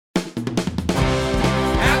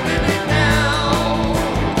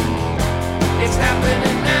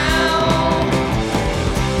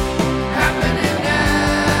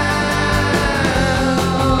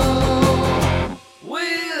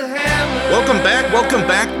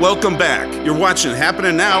Welcome back. You're watching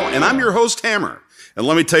Happening Now, and I'm your host, Hammer. And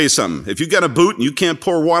let me tell you something. If you got a boot and you can't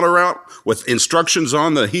pour water out with instructions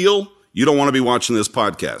on the heel, you don't want to be watching this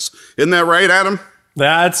podcast. Isn't that right, Adam?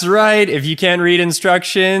 That's right. If you can't read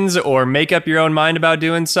instructions or make up your own mind about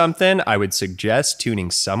doing something, I would suggest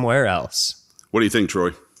tuning somewhere else. What do you think,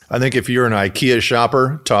 Troy? I think if you're an IKEA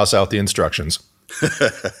shopper, toss out the instructions.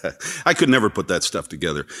 I could never put that stuff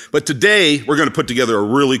together. But today, we're going to put together a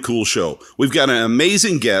really cool show. We've got an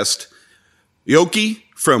amazing guest, Yoki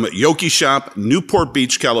from Yoki Shop, Newport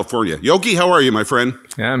Beach, California. Yoki, how are you, my friend?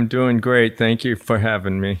 I'm doing great. Thank you for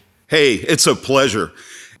having me. Hey, it's a pleasure.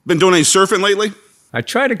 Been doing any surfing lately? I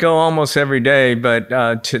try to go almost every day, but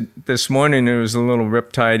this morning it was a little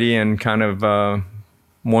riptidey and kind of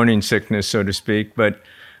morning sickness, so to speak. But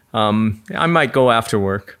I might go after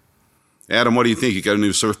work. Adam, what do you think? You got a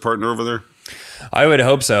new surf partner over there? I would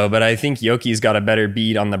hope so, but I think Yoki's got a better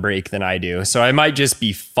bead on the break than I do. So I might just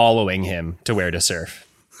be following him to where to surf.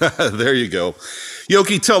 There you go.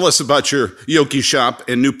 Yoki, tell us about your Yoki Shop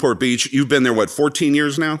in Newport Beach. You've been there, 14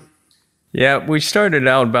 years now? Yeah, we started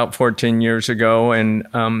out about 14 years ago, and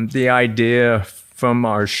the idea from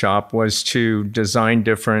our shop was to design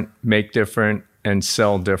different, make different, and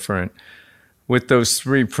sell different. With those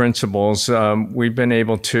three principles, we've been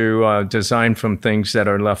able to design from things that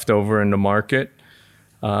are left over in the market,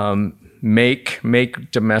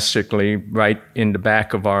 make domestically right in the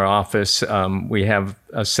back of our office. We have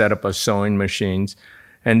a setup of sewing machines,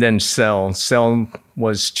 and then sell. Sell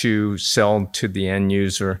was to sell to the end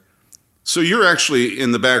user. So you're actually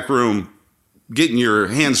in the back room getting your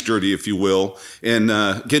hands dirty, if you will, and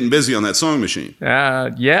getting busy on that sewing machine.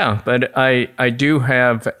 Yeah, but I do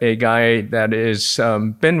have a guy that has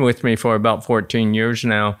been with me for about 14 years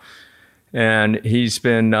now, and he's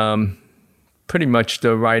been pretty much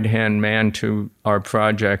the right-hand man to our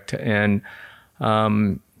project, and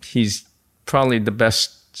he's probably the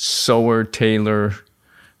best sewer, tailor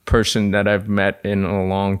person that I've met in a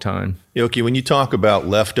long time. Yoki, when you talk about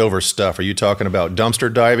leftover stuff, are you talking about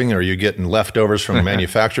dumpster diving, or are you getting leftovers from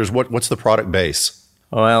manufacturers? What's the product base?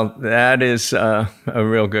 Well, that is a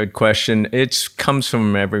real good question. It comes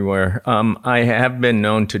from everywhere. I have been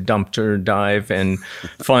known to dumpster dive and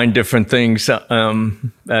find different things.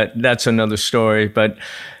 That's another story. But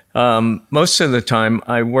most of the time,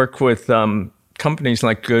 I work with companies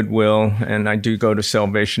like Goodwill, and I do go to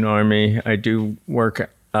Salvation Army. I do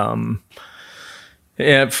work from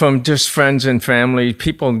just friends and family.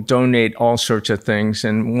 People donate all sorts of things,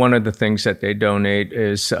 and one of the things that they donate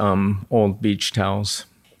is old beach towels.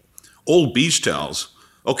 Old beach towels?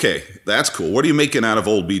 Okay, that's cool. What are you making out of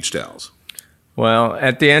old beach towels? Well,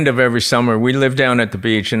 at the end of every summer, we live down at the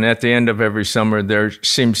beach, and at the end of every summer, there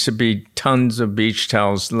seems to be tons of beach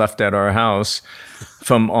towels left at our house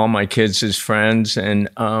from all my kids' friends. And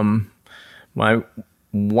my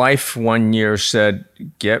wife one year said,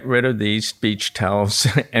 get rid of these beach towels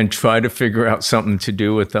and try to figure out something to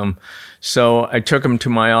do with them. So I took them to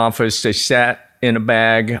my office. They sat in a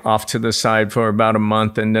bag off to the side for about a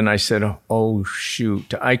month. And then I said, oh,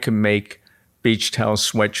 shoot, I can make beach towel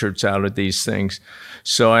sweatshirts out of these things.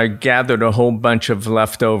 So I gathered a whole bunch of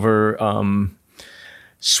leftover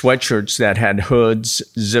sweatshirts that had hoods,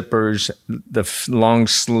 zippers, the long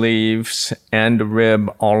sleeves, and the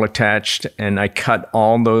rib all attached. And I cut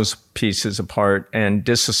all those pieces apart and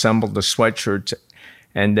disassembled the sweatshirts,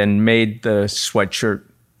 and then made the sweatshirt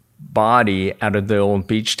body out of the old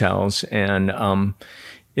beach towels. And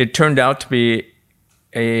it turned out to be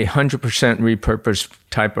 100% repurposed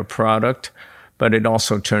type of product, but it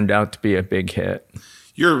also turned out to be a big hit.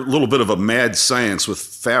 You're a little bit of a mad science with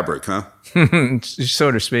fabric, huh?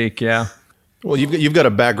 So to speak, yeah. Well, you've got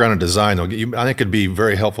a background in design, though. I think it'd be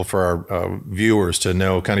very helpful for our viewers to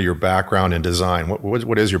know kind of your background in design.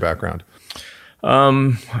 What is your background?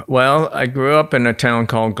 Well, I grew up in a town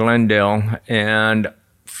called Glendale, and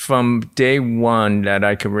from day one that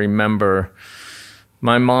I can remember,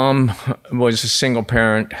 my mom was a single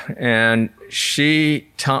parent, and she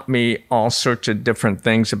taught me all sorts of different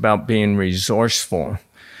things about being resourceful.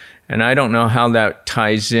 And I don't know how that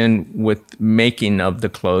ties in with making of the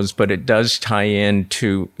clothes, but it does tie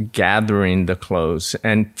into gathering the clothes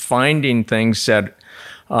and finding things that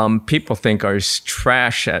people think are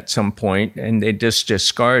trash at some point, and they just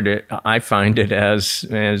discard it. I find it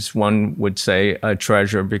as one would say, a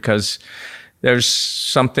treasure, because there's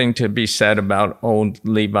something to be said about old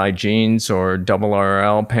Levi jeans or double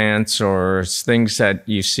RL pants or things that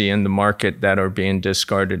you see in the market that are being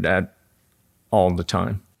discarded at all the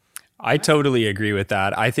time. I totally agree with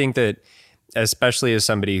that. I think that, especially as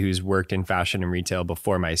somebody who's worked in fashion and retail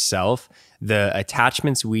before myself, the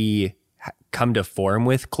attachments we come to form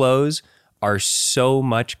with clothes are so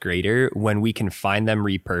much greater when we can find them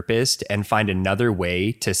repurposed and find another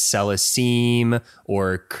way to sell a seam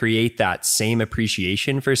or create that same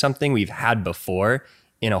appreciation for something we've had before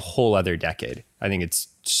in a whole other decade. I think it's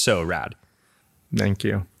so rad. Thank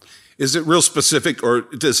you. Is it real specific, or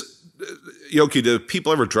does Yoki, do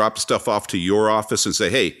people ever drop stuff off to your office and say,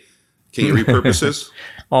 "Hey, can you repurpose this?"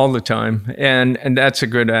 All the time, and that's a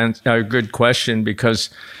good question, because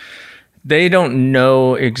they don't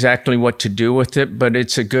know exactly what to do with it, but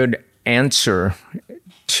it's a good answer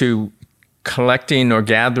to collecting or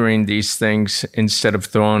gathering these things instead of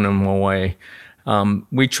throwing them away.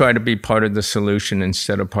 We try to be part of the solution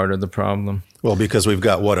instead of part of the problem. Well, because we've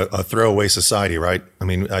got a throwaway society, right? I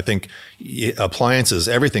mean, I think appliances,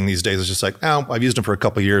 everything these days is just like, oh, I've used them for a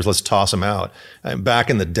couple of years, let's toss them out. And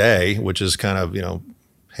back in the day, which is kind of,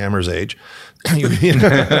 Hammer's age, we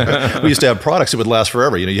used to have products that would last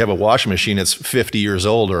forever. You have a washing machine that's 50 years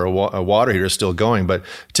old, or a water heater is still going. But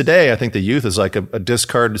today, I think the youth is like a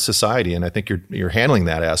discarded society, and I think you're handling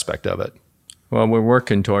that aspect of it. Well, we're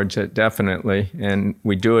working towards it, definitely, and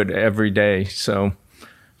we do it every day. So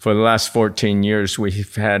for the last 14 years,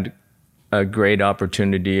 we've had a great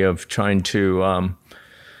opportunity of trying to,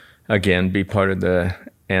 again, be part of the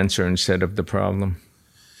answer instead of the problem.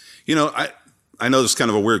 I know this is kind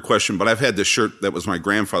of a weird question, but I've had this shirt that was my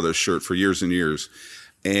grandfather's shirt for years and years.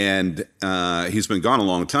 And he's been gone a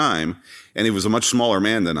long time, and he was a much smaller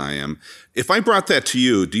man than I am. If I brought that to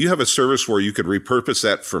you, do you have a service where you could repurpose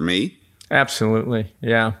that for me? Absolutely.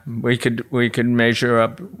 Yeah. We could measure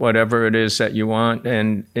up whatever it is that you want,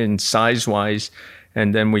 and in size-wise,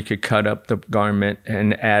 and then we could cut up the garment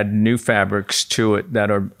and add new fabrics to it that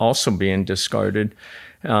are also being discarded.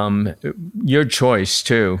 Your choice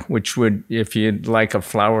too, which would, if you'd like a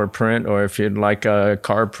flower print, or if you'd like a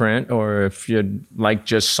car print, or if you'd like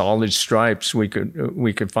just solid stripes, we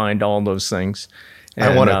could find all those things.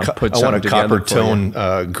 And, I want a copper tone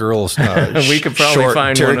girls. We could probably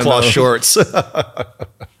find terry one of cloth those. Shorts.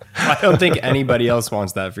 I don't think anybody else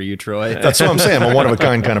wants that for you, Troy. That's what I'm saying. I'm a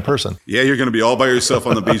one-of-a-kind kind of person. Yeah, you're going to be all by yourself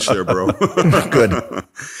on the beach there, bro. Good.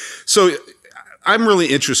 So I'm really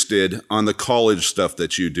interested on the college stuff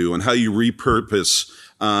that you do and how you repurpose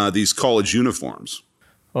these college uniforms.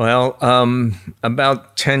 Well,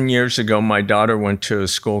 about 10 years ago, my daughter went to a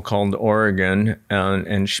school called Oregon,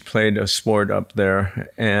 and she played a sport up there.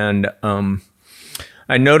 And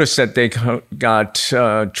I noticed that they got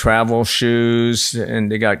travel shoes, and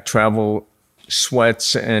they got travel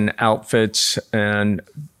sweats and outfits and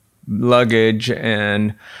luggage.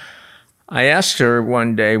 And I asked her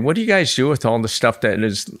one day, "What do you guys do with all the stuff that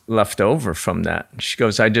is left over from that?" She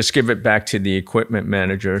goes, "I just give it back to the equipment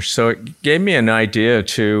manager." So it gave me an idea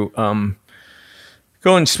to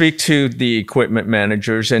go and speak to the equipment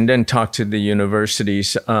managers and then talk to the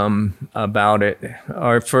universities about it.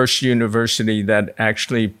 Our first university that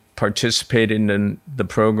actually participated in the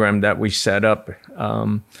program that we set up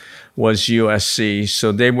was USC.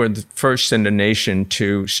 So they were the first in the nation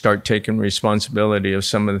to start taking responsibility of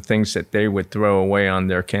some of the things that they would throw away on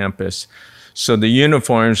their campus. So the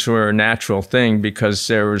uniforms were a natural thing, because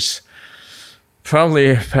there was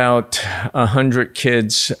probably about 100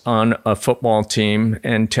 kids on a football team,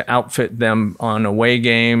 and to outfit them on away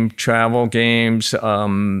game, travel games,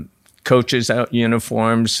 coaches out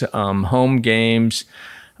uniforms, home games,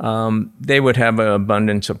 they would have an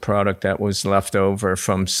abundance of product that was left over,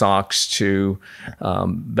 from socks to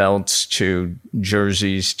belts to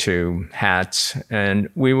jerseys to hats. And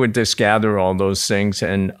we would just gather all those things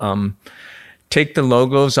and take the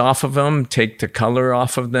logos off of them, take the color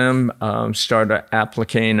off of them, start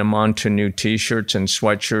appliquing them onto new T-shirts and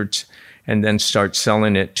sweatshirts, and then start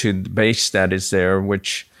selling it to the base that is there,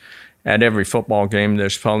 which at every football game,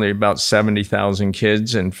 there's probably about 70,000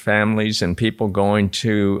 kids and families and people going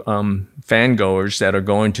to, fangoers that are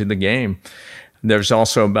going to the game. There's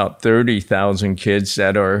also about 30,000 kids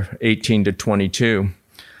that are 18 to 22.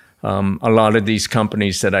 A lot of these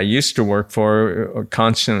companies that I used to work for are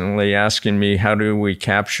constantly asking me, how do we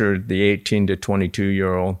capture the 18 to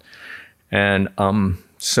 22-year-old? And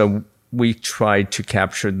so we try to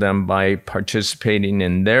capture them by participating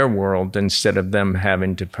in their world instead of them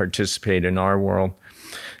having to participate in our world.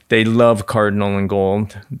 They love cardinal and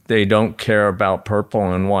gold. They don't care about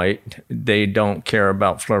purple and white. They don't care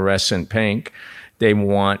about fluorescent pink. They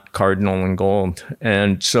want cardinal and gold.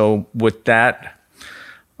 And so with that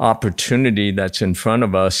opportunity that's in front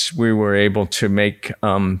of us, we were able to make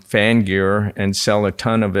fan gear and sell a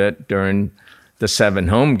ton of it during the 7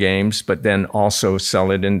 home games, but then also sell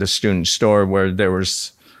it in the student store where there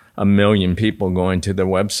was 1 million people going to the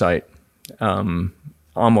website.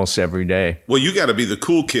 almost every day. Well, you got to be the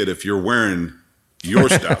cool kid if you're wearing your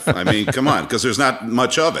stuff. I mean, come on, because there's not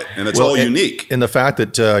much of it, and it's all unique. And the fact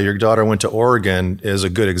that your daughter went to Oregon is a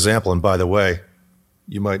good example. And by the way,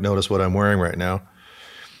 you might notice what I'm wearing right now.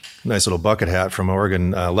 Nice little bucket hat from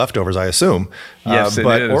Oregon leftovers, I assume. Yes, it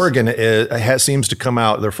but is. Oregon seems to come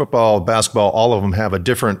out, their football, basketball, all of them have a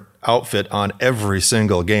different outfit on every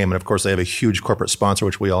single game. And of course, they have a huge corporate sponsor,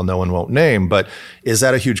 which we all know and won't name. But is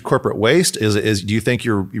that a huge corporate waste? Do you think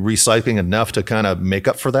you're recycling enough to kind of make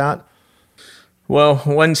up for that? Well,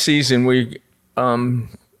 one season we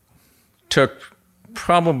took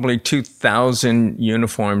probably 2,000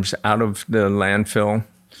 uniforms out of the landfill.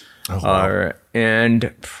 Oh, wow.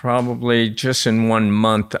 And probably just in 1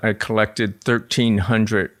 month, I collected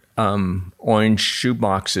 1,300 orange shoe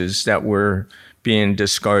boxes that were being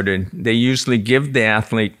discarded. They usually give the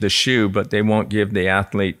athlete the shoe, but they won't give the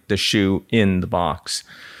athlete the shoe in the box.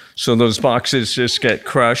 So those boxes just get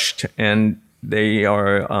crushed, and they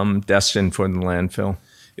are destined for the landfill.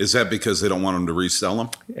 Is that because they don't want them to resell them?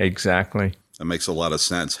 Exactly. That makes a lot of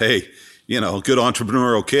sense. Hey, good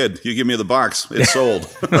entrepreneurial kid. You give me the box, it's sold.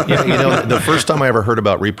 The first time I ever heard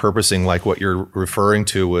about repurposing, like what you're referring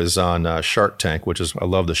to, was on Shark Tank, I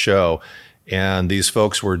love the show. And these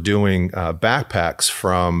folks were doing backpacks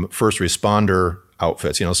from first responder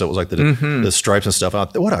outfits, so it was like the stripes and stuff.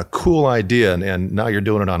 What a cool idea. And now you're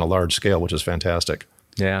doing it on a large scale, which is fantastic.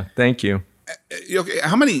 Yeah, thank you. Okay,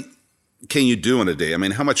 how many can you do in a day? I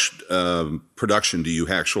mean, how much production do you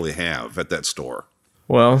actually have at that store?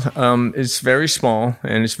 Well, it's very small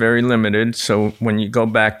and it's very limited. So when you go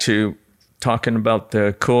back to talking about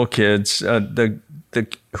the cool kids, the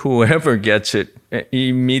whoever gets it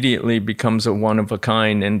immediately becomes a one of a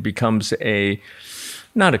kind and becomes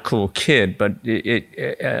not a cool kid, but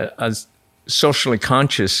a socially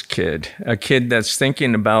conscious kid, a kid that's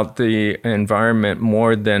thinking about the environment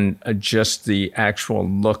more than just the actual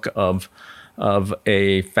look of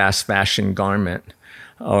a fast fashion garment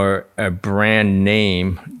or a brand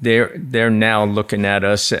name. They're now looking at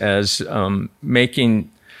us as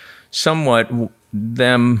making somewhat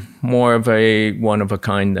them more of a one of a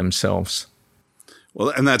kind themselves. Well,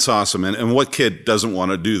 and that's awesome. And what kid doesn't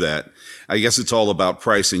want to do that? I guess it's all about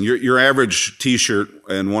pricing. Your average T-shirt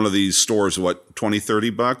in one of these stores, what,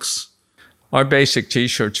 $20-$30? Our basic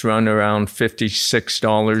T-shirts run around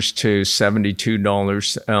 $56 to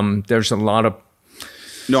 $72. There's a lot of.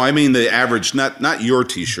 No, I mean the average, not your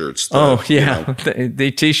T-shirts.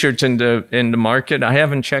 The T-shirts in the market. I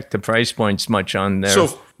haven't checked the price points much on there.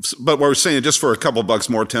 So, but what we're saying, just for a couple bucks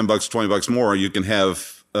more, $10, $20 more, you can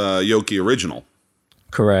have Yoki Original.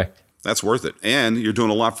 Correct. That's worth it, and you're doing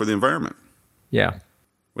a lot for the environment. Yeah.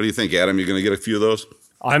 What do you think, Adam? You're going to get a few of those?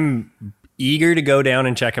 I'm eager to go down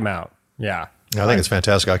and check them out. Yeah. I think it's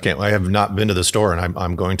fantastic. I have not been to the store, and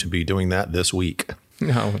I'm going to be doing that this week.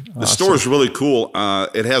 No, awesome. The store is really cool.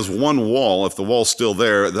 It has one wall, if the wall's still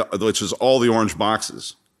there, which is all the orange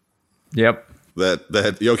boxes. Yep. That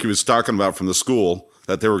Yoki was talking about from the school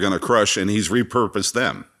that they were going to crush, and he's repurposed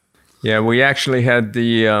them. Yeah, we actually had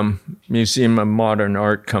the Museum of Modern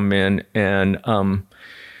Art come in, and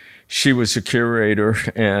she was a curator,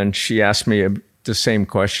 and she asked me the same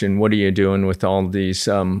question: what are you doing with all these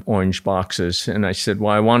orange boxes? And I said,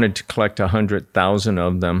 well, I wanted to collect 100,000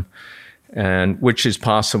 of them, and which is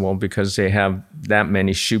possible because they have that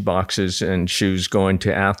many shoe boxes and shoes going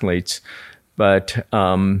to athletes. But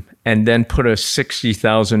and then put a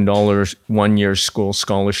 $60,000 one-year school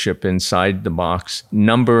scholarship inside the box,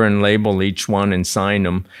 number and label each one and sign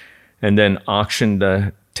them, and then auction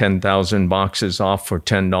the 10,000 boxes off for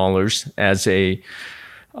 $10 as a.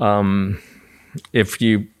 If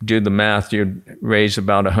you do the math, you'd raise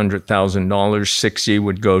about $100,000. 60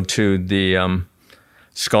 would go to the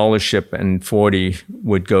scholarship, and 40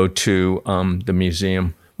 would go to the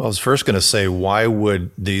museum. Well, I was first going to say, why would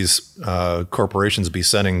these corporations be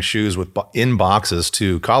sending shoes in boxes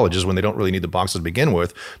to colleges when they don't really need the boxes to begin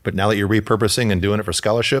with? But now that you're repurposing and doing it for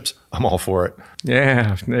scholarships, I'm all for it.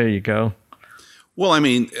 Yeah, there you go. Well, I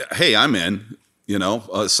mean, hey, I'm in.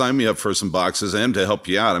 Sign me up for some boxes and to help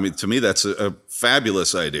you out. I mean, to me, that's a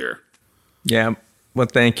fabulous idea. Yeah. Well,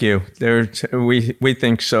 thank you. We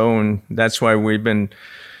think so, and that's why we've been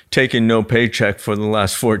taking no paycheck for the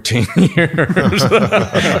last 14 years.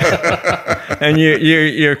 And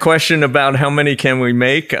your question about how many can we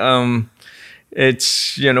make?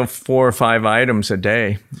 It's 4 or 5 items a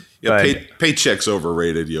day. Yeah, paycheck's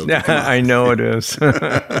overrated, Yoki. Yeah, I know it is.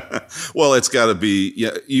 Well, it's got to be.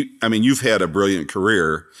 Yeah, you've had a brilliant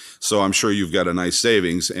career, so I'm sure you've got a nice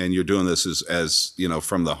savings, and you're doing this as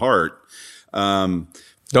from the heart.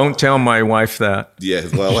 Don't tell my wife that. Yeah,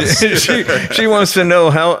 well, She wants to know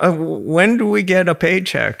when do we get a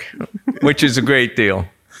paycheck, which is a great deal.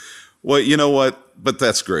 well, you know what? But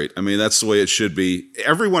that's great. I mean, that's the way it should be.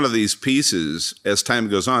 Every one of these pieces, as time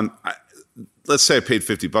goes on, let's say I paid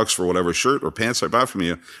 $50 for whatever shirt or pants I bought from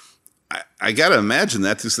you. I got to imagine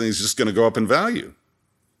that this thing is just going to go up in value,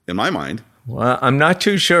 in my mind. Well, I'm not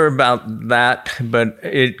too sure about that, but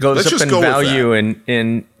it goes Let's up just in go with value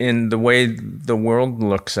in the way the world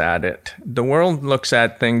looks at it. The world looks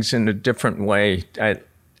at things in a different way, I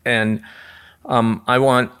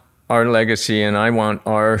want our legacy and I want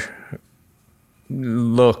our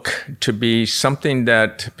look to be something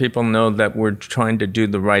that people know that we're trying to do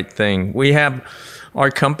the right thing. Our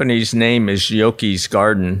company's name is Yoki's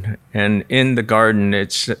Garden, and in the garden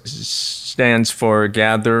it stands for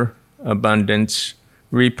gather, abundance,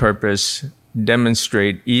 repurpose,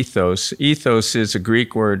 demonstrate, ethos. Ethos is a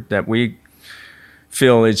Greek word that we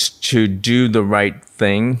feel is to do the right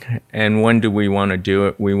thing. And when do we want to do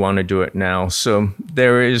it? We want to do it now. So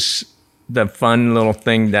there is the fun little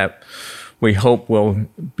thing that we hope will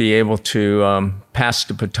be able to pass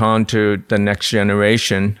the baton to the next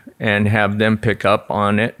generation and have them pick up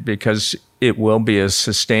on it, because it will be a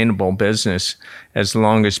sustainable business as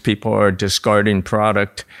long as people are discarding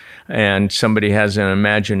product and somebody has an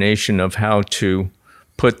imagination of how to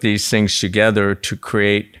put these things together to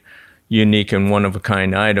create unique and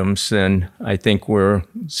one-of-a-kind items. Then I think we'll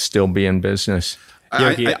still be in business.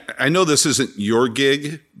 I know this isn't your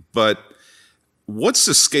gig, but what's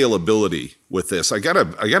the scalability with this? I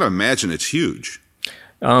gotta imagine it's huge.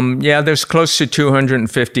 There's close to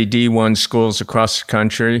 250 D1 schools across the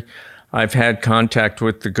country. I've had contact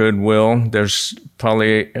with the Goodwill. There's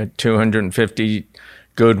probably 250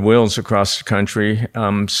 Goodwills across the country.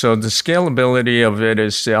 So the scalability of it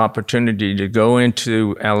is the opportunity to go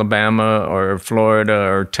into Alabama or Florida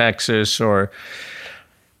or Texas or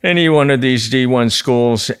any one of these D1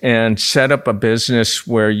 schools and set up a business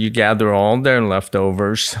where you gather all their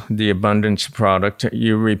leftovers, the abundance of product,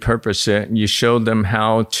 you repurpose it, you show them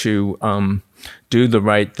how to do the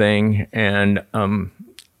right thing, and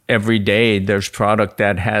every day there's product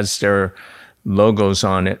that has their logos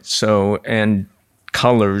on it, so, and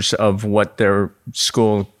colors of what their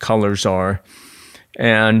school colors are.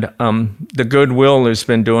 And the Goodwill has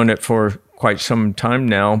been doing it for quite some time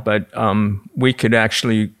now, but we could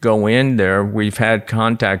actually go in there. We've had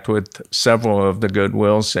contact with several of the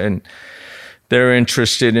Goodwills, and they're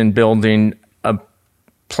interested in building a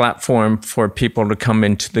platform for people to come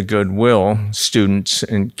into the Goodwill, students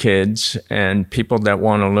and kids and people that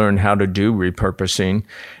want to learn how to do repurposing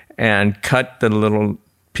and cut the little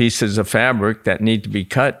pieces of fabric that need to be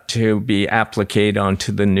cut to be appliqued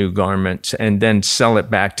onto the new garments and then sell it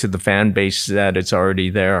back to the fan base that is already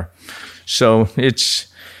there. So it's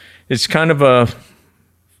kind of a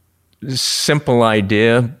simple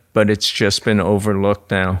idea, but it's just been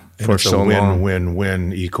overlooked now for so long. It's a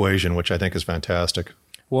win-win-win equation, which I think is fantastic.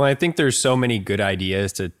 Well, I think there's so many good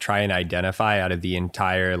ideas to try and identify out of the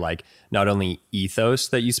entire, like, not only ethos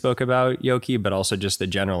that you spoke about, Yoki, but also just the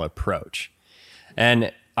general approach.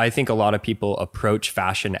 And I think a lot of people approach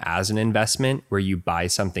fashion as an investment where you buy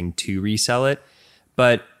something to resell it.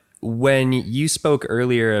 But when you spoke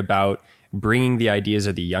earlier about bringing the ideas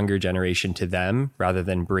of the younger generation to them rather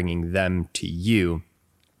than bringing them to you,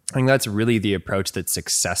 I think that's really the approach that's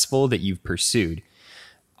successful that you've pursued.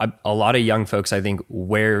 A lot of young folks, I think,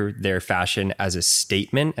 wear their fashion as a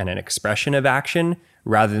statement and an expression of action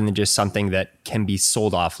rather than just something that can be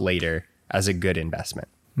sold off later as a good investment.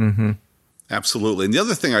 Mm-hmm. Absolutely. And the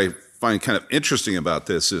other thing I find kind of interesting about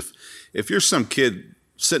this, if you're some kid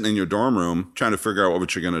sitting in your dorm room trying to figure out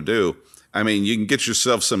what you're going to do, I mean, you can get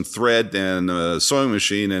yourself some thread and a sewing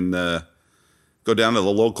machine and go down to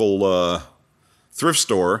the local thrift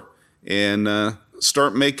store and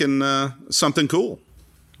start making something cool.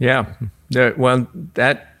 Yeah. Well,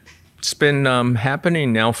 that's been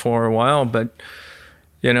happening now for a while, but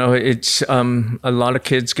you know, it's a lot of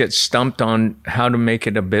kids get stumped on how to make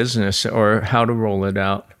it a business or how to roll it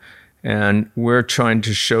out. And we're trying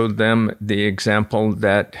to show them the example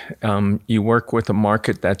that you work with a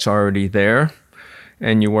market that's already there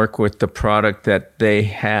and you work with the product that they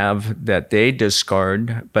have that they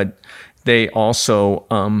discard, but they also,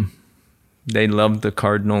 they love the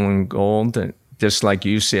cardinal and gold, and just like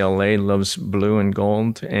UCLA loves blue and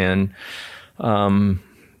gold. And,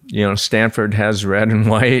 you know, Stanford has red and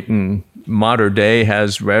white, and Mater Dei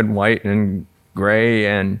has red, white, and gray.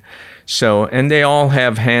 And so, and they all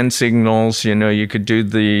have hand signals. You know, you could do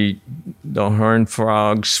the Horned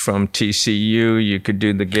Frogs from TCU. You could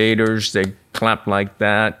do the Gators. They clap like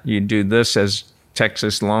that. You do this as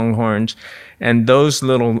Texas Longhorns. And those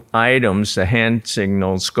little items, the hand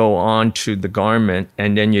signals, go onto the garment,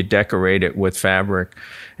 and then you decorate it with fabric.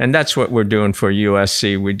 And that's what we're doing for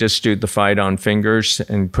USC. We just do the Fight on fingers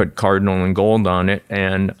and put cardinal and gold on it,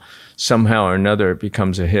 and somehow or another it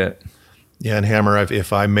becomes a hit. Yeah, and Hammer,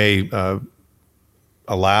 if I may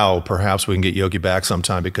allow, perhaps we can get Yogi back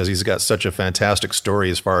sometime, because he's got such a fantastic story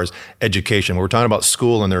as far as education. We're talking about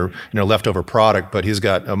school and their leftover product, but he's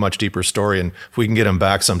got a much deeper story. And if we can get him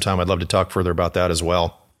back sometime, I'd love to talk further about that as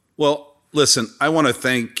well. Well, listen, I want to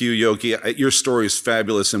thank you, Yogi. Your story is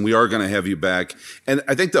fabulous, and we are going to have you back. And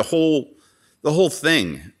I think the whole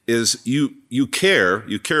thing is you care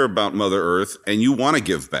about Mother Earth, and you want to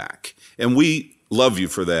give back. And we love you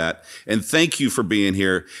for that. And thank you for being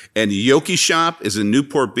here. And Yoki Shop is in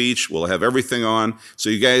Newport Beach. We'll have everything on. So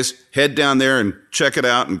you guys head down there and check it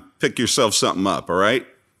out and pick yourself something up. All right.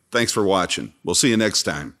 Thanks for watching. We'll see you next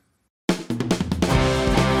time.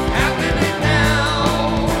 Happening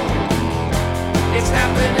now. It's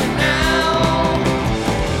happening